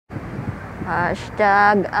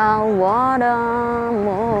Hashtag ang Wahda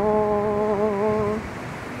Mall.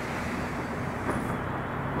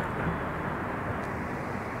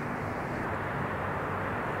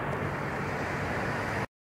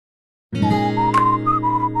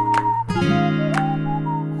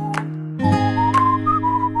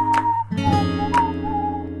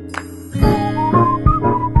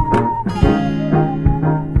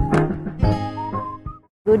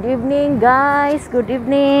 Good evening guys, good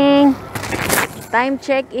evening. Time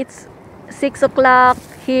check, it's 6 o'clock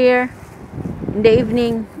here in the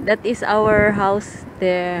evening. That is our house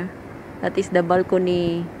there. That is the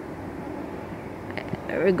balcony.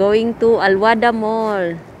 We're going to Wahda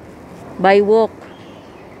Mall by walk.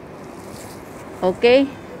 Okay?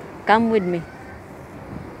 Come with me.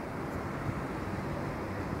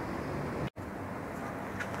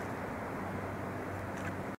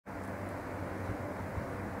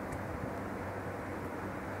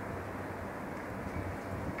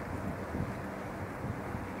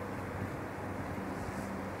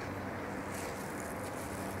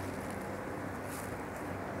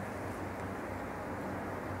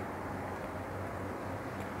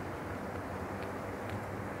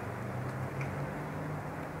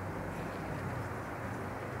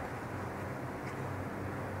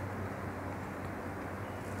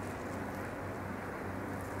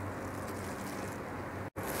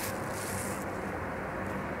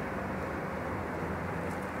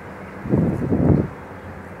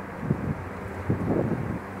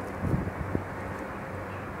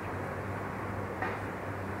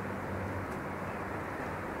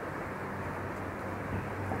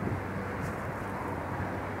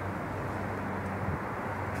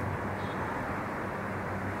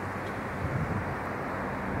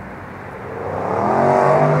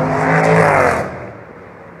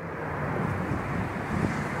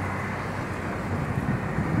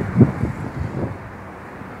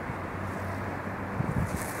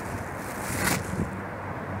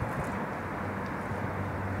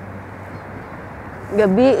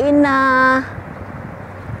 Gabiin na.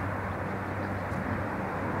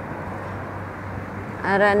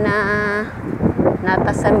 Ara na.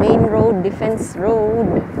 Nata sa main road, Defense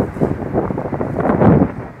Road.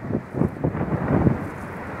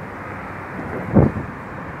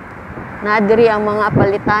 Nadiri ang mga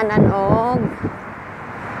palitanan og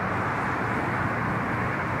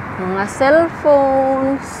mga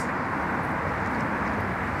cellphones.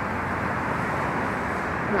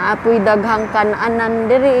 Naapoy daghang kan-anan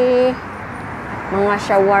diri. Mga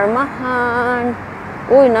shawarmahan.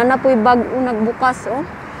 Uy, nanapoy bag-o nagbukas oh.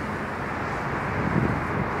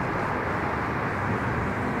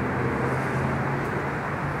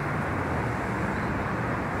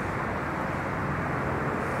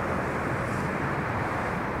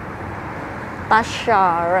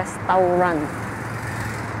 Tasha Restaurant.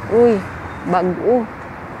 Uy, bag-o.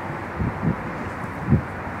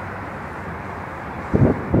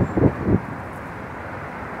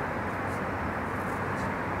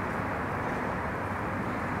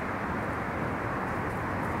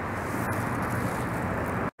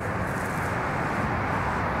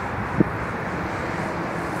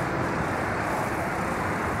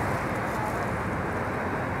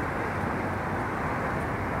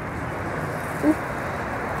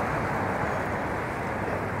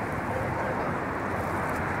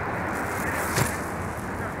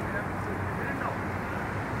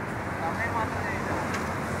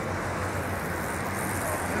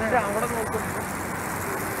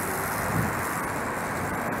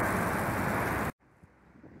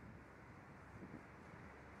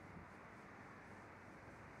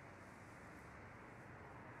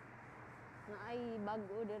 Naay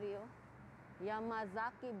bag-o diri oh.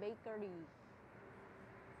 Yamazaki Bakery.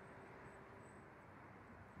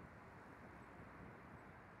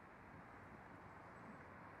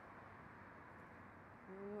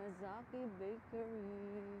 Yamazaki Bakery.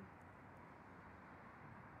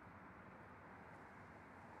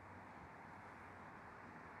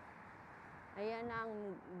 Ayan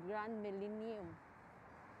ang Grand Millennium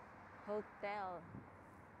Hotel.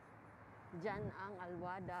 Diyan ang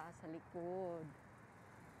Wahda sa likod.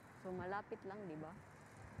 So malapit lang, di ba?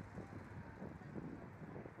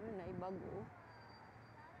 Yun, naibago.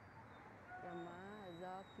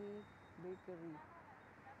 Yamazaki Bakery.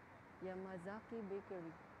 Yamazaki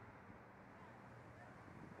Bakery.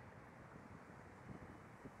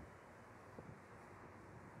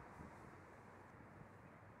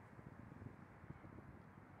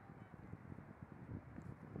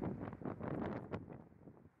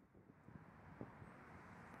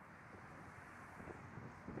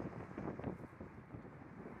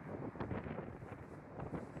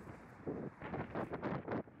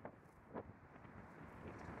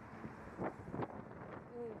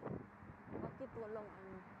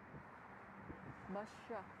 Wala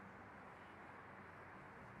siya.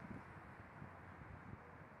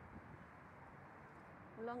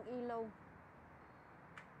 Walang ilaw.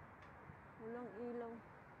 Walang ilaw.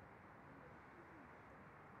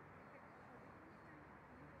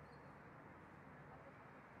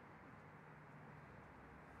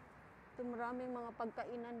 Ito maraming mga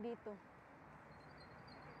pagkainan dito.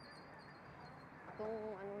 Itong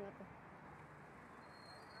ano na to.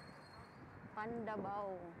 Panda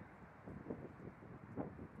Bao.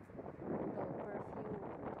 Ito, perfume.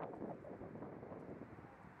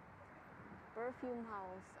 Perfume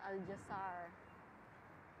House, Al Jassar.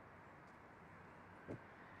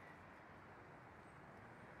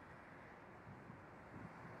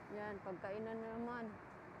 Yan, pagkainan na naman.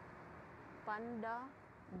 Panda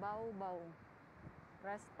Bao Bao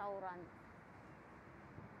Restaurant.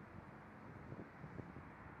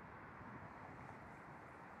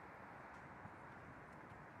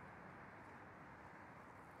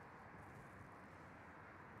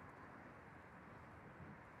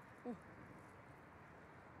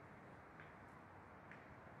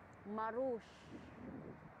 Marush.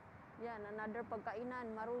 Yan, another pagkainan,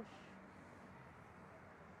 Marush.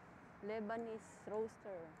 Lebanese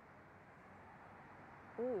roaster.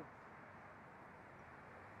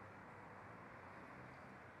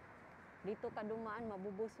 Dito ka dumaan,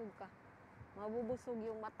 mabubusog ka. Mabubusog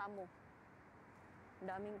yung mata mo.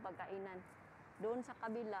 Daming pagkainan. Doon sa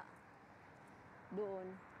kabila, doon,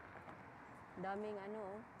 daming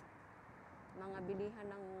ano, mga bilihan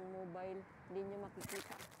ng mobile. Hindi nyo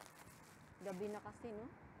makikita. Gabi na kasi, no?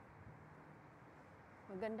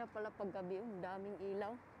 Maganda pala pag gabi, daming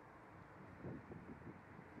ilaw.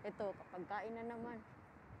 Ito, kapag kain na naman.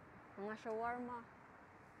 Mga shawarma.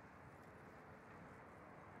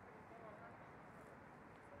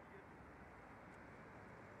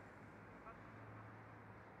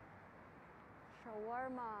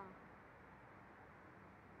 Shawarma.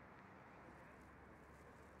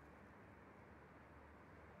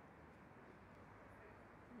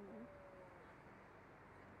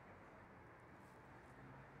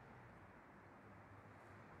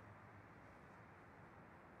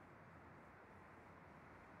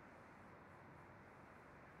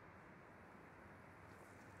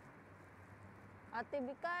 Ate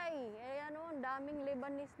Bikay, ano, daming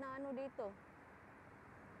Lebanese na ano dito.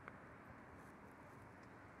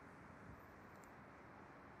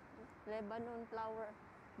 Lebanon Flour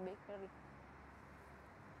Bakery.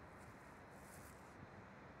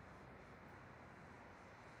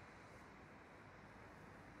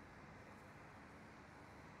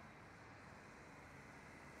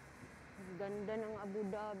 Ganda ng Abu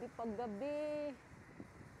Dhabi paggabi.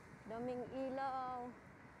 Daming ilaw.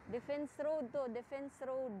 Defense Road to, Defense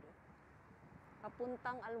Road.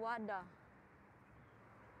 Papuntang Al-Wahda.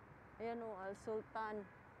 Ayan o, Al Sultan.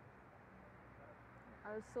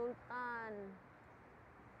 Al Sultan.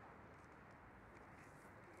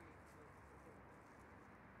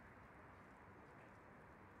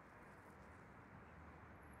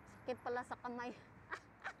 Sakit pala sa kamay.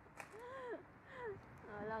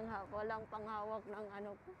 Walang panghawak ng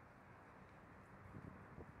ano ko.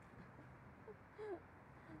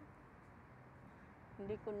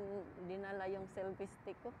 Hindi ko dinala yung selfie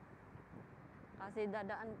stick ko. Kasi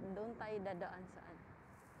doon tayo dadaan saan.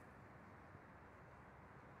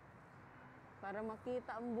 Para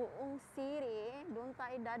makita ang buong city, doon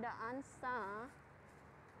tayo dadaan sa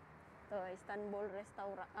Istanbul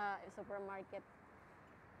supermarket.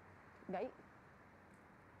 Gay.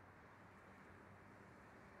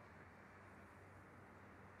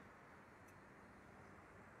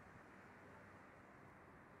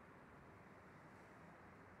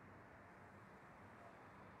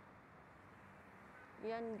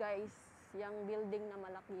 Yan guys, yung building na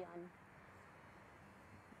malaki yan.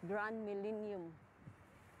 Grand Millennium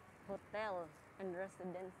Hotel and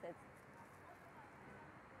Residences.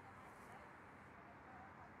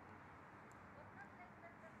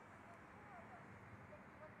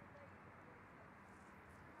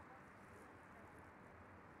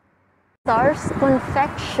 Caesar's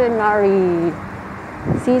Confectionery.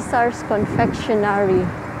 Caesar's Confectionery.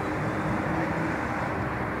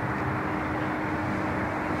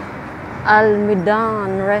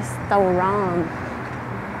 Al-Midan Restaurant.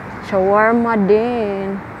 Shawarma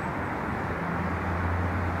din.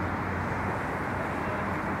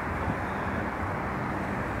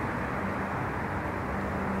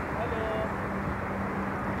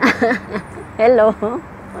 Hello.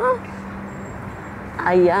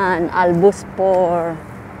 Ayan, Al-Buspor.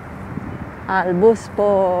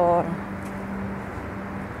 Al-Buspor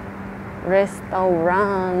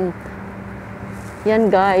Restaurant.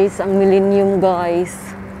 Yan guys, ang Millennium guys.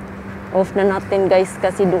 Off na natin guys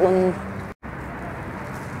kasi doon.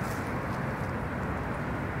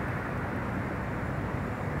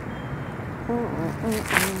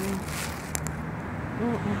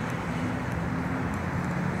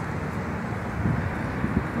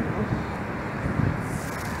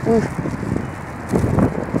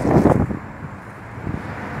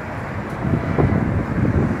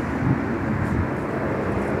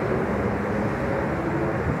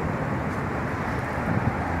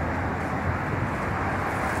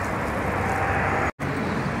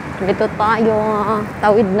 Dito tayo,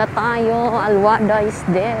 tawid na tayo. Al-Wahda is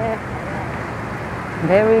there.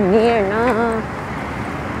 Very near na.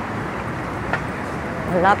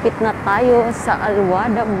 Malapit na tayo sa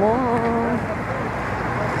Wahda Mall.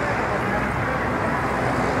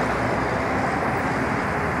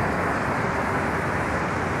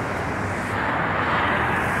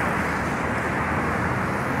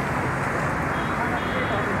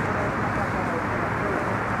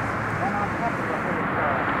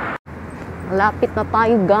 Malapit na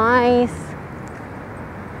tayo guys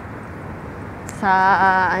sa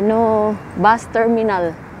bus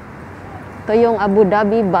terminal. Ito yung Abu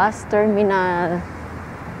Dhabi bus terminal.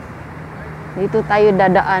 Dito tayo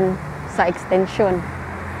dadaan sa extension,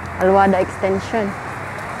 Al-Wahda extension.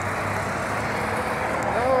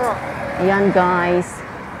 Ayan guys,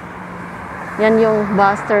 yan yung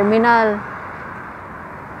bus terminal.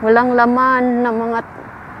 Walang laman ng mga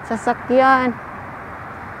sasakyan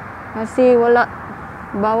kasi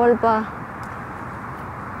bawal pa.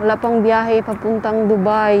 Wala pang biyahe papuntang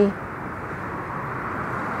Dubai.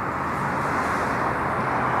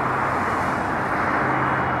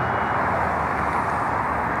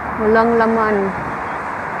 Walang laman.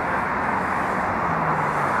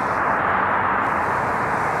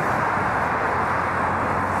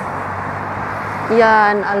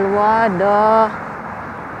 Yan, Al-Wahda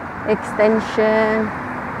extension.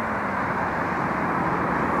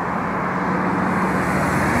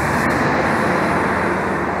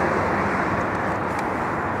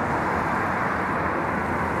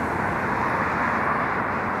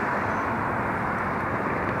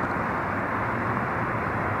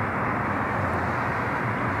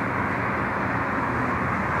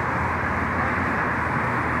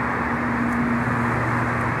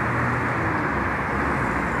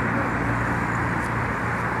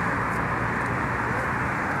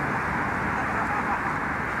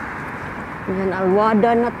 Yan,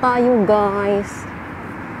 Al-Wahda na tayo guys.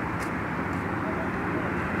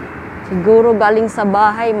 Siguro galing sa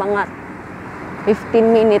bahay mga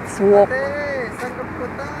 15 minutes walk.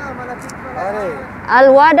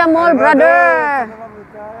 Al-Wahda Mall, brother.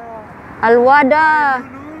 Al-Wahda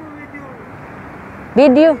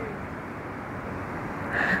video.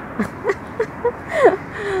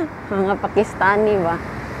 Mga Pakistani ba?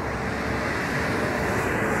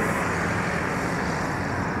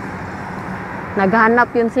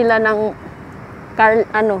 Naghanap yun sila ng car,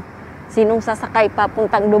 sinong sasakay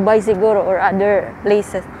papuntang Dubai siguro or other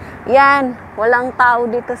places. Yan, walang tao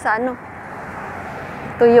dito sa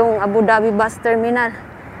Ito yung Abu Dhabi bus terminal.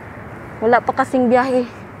 Wala pa kasing biyahe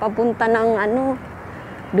papunta ng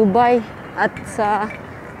Dubai at sa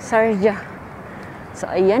Sharjah. So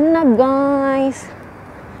ayan na guys.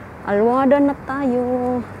 Al-Wahda na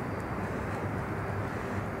tayo.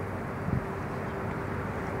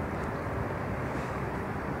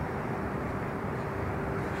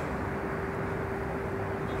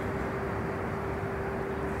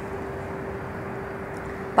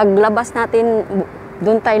 Paglabas natin,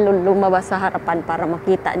 doon tayo lumabas sa harapan para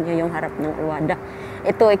makita nyo yung harap ng Al-Wahda.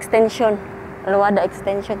 Ito, extension. Al-Wahda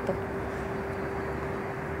extension to.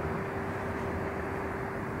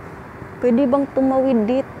 Pwede bang tumawid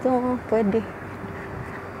dito? Pwede.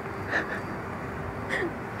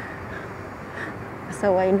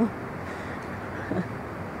 Kasaway, no?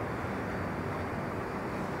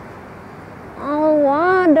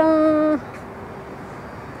 Al-Wahda.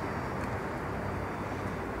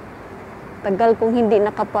 Tagal kong hindi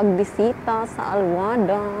nakapagbisita sa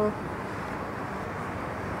Al-Wahda.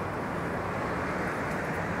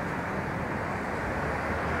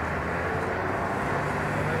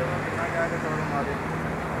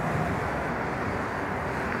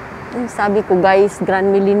 Sabi ko guys, Grand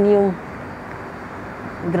Millennium.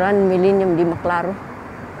 Grand Millennium, di maklaro.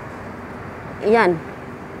 Yan.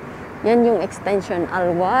 Yan yung extension.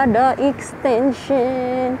 Al-Wahda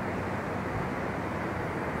extension.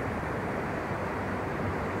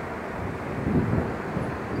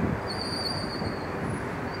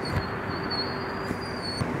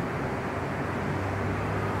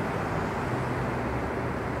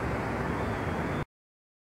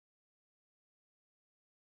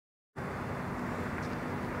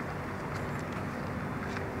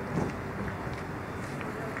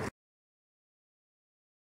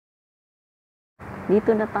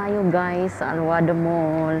 Dito na tayo guys sa Wahda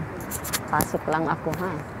Mall. Pasok lang ako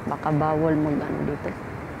ha. Baka bawal mag-ano dito.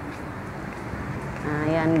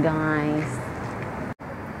 Ayan guys.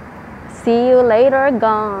 See you later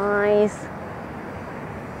guys.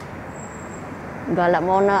 Gala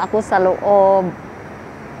muna ako sa loob.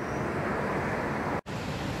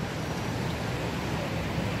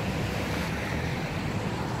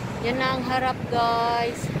 Yan na ang harap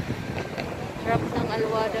guys. Harap ng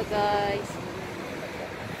Wahda guys.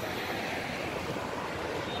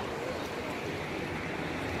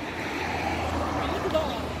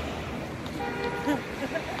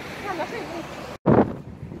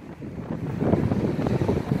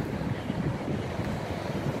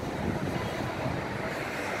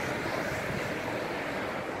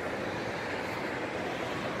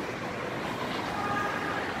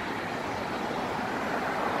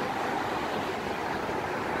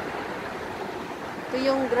 Ito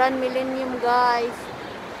yung Grand Millennium guys.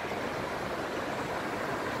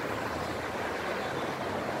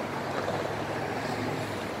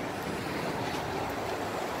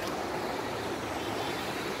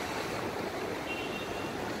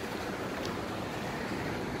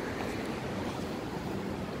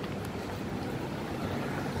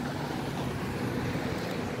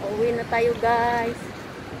 Uwi na tayo guys.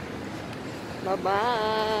 Bye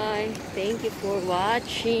bye. Thank you for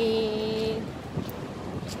watching.